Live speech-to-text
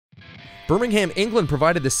Birmingham, England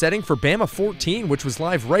provided the setting for BAMMA 14, which was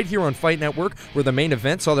live right here on Fight Network, where the main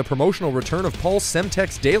event saw the promotional return of Paul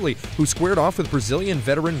Semtex Daley, who squared off with Brazilian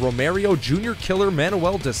veteran Romario Jr. Killer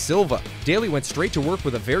Manuel da Silva. Daley went straight to work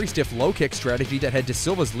with a very stiff low kick strategy that had da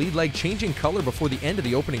Silva's lead leg changing color before the end of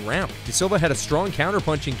the opening round. Da Silva had a strong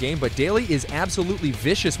counterpunching game, but Daley is absolutely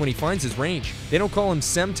vicious when he finds his range. They don't call him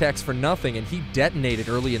Semtex for nothing, and he detonated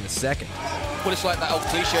early in the second. Well, it's like that old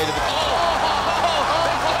cliche of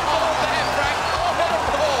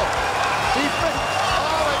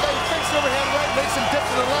makes him dip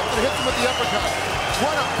to the left and hits him with the uppercut.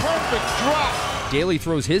 What a perfect drop. Daley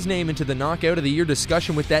throws his name into the knockout of the year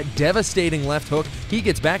discussion with that devastating left hook. He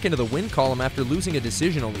gets back into the win column after losing a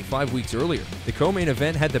decision only 5 weeks earlier. The co-main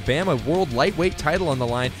event had the BAMMA World Lightweight title on the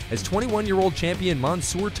line as 21-year-old champion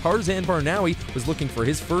Mansour Tarzan Barnawi was looking for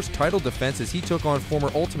his first title defense as he took on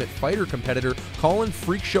former Ultimate Fighter competitor Colin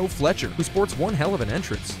Freak Show Fletcher, who sports one hell of an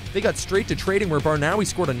entrance. They got straight to trading where Barnawi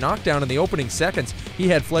scored a knockdown in the opening seconds. He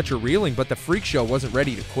had Fletcher reeling, but the Freak Show wasn't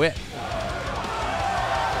ready to quit.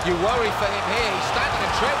 You worry for him here. He's standing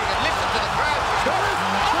and trading and listen to the crowd. There it is!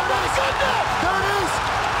 Oh my goodness! There it is!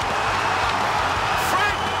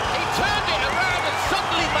 Frank, he turned it around and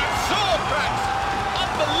suddenly Mansour cracks.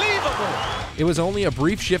 Unbelievable! It was only a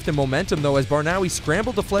brief shift in momentum though as Barnawi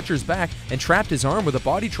scrambled to Fletcher's back and trapped his arm with a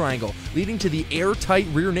body triangle, leading to the airtight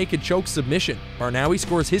rear naked choke submission. Barnawi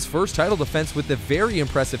scores his first title defense with the very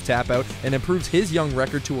impressive tap out and improves his young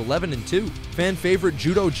record to 11-2. Fan favorite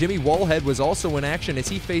judo Jimmy Wallhead was also in action as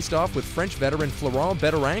he faced off with French veteran Florent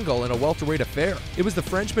Betterangle in a welterweight affair. It was the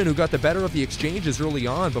Frenchman who got the better of the exchanges early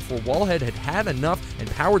on before Wallhead had had enough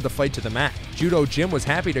and powered the fight to the mat. Judo Jim was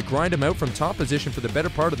happy to grind him out from top position for the better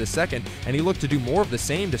part of the second, and he looked to do more of the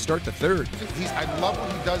same to start the third. I love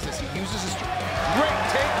when he does this. He uses his great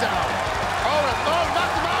takedown.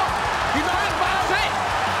 Knocked him out. He knocked him out.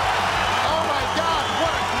 Oh my God,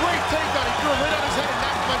 what a great takedown. He threw him right on his head and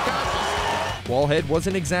knocked him unconscious. Wallhead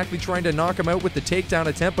wasn't exactly trying to knock him out with the takedown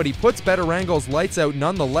attempt, but he puts Betterangle's lights out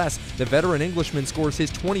nonetheless. The veteran Englishman scores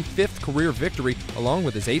his 25th career victory along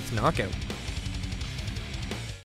with his 8th knockout.